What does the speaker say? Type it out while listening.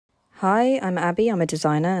Hi, I'm Abby. I'm a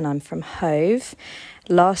designer and I'm from Hove.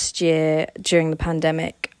 Last year, during the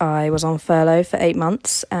pandemic, I was on furlough for 8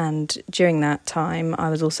 months, and during that time, I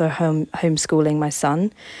was also homeschooling my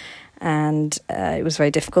son, and it was very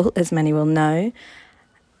difficult, as many will know.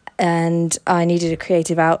 And I needed a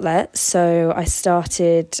creative outlet, so I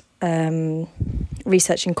started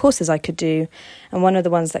researching courses I could do, and one of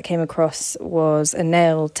the ones that came across was a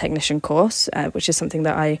nail technician course, which is something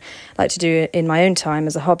that I like to do in my own time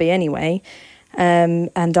as a hobby anyway.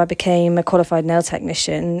 And I became a qualified nail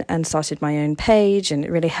technician and started my own page, and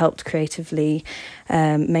it really helped creatively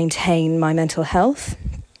maintain my mental health.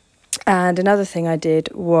 And another thing I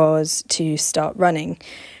did was to start running,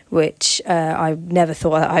 which I never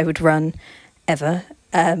thought that I would run ever.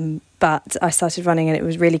 But I started running and it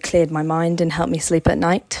was really cleared my mind and helped me sleep at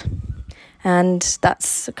night. And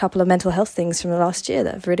that's a couple of mental health things from the last year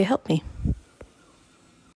that have really helped me.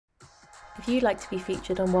 If you'd like to be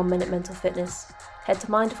featured on 1 Minute Mental Fitness, head to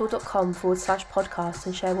mindful.com/podcast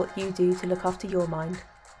and share what you do to look after your mind.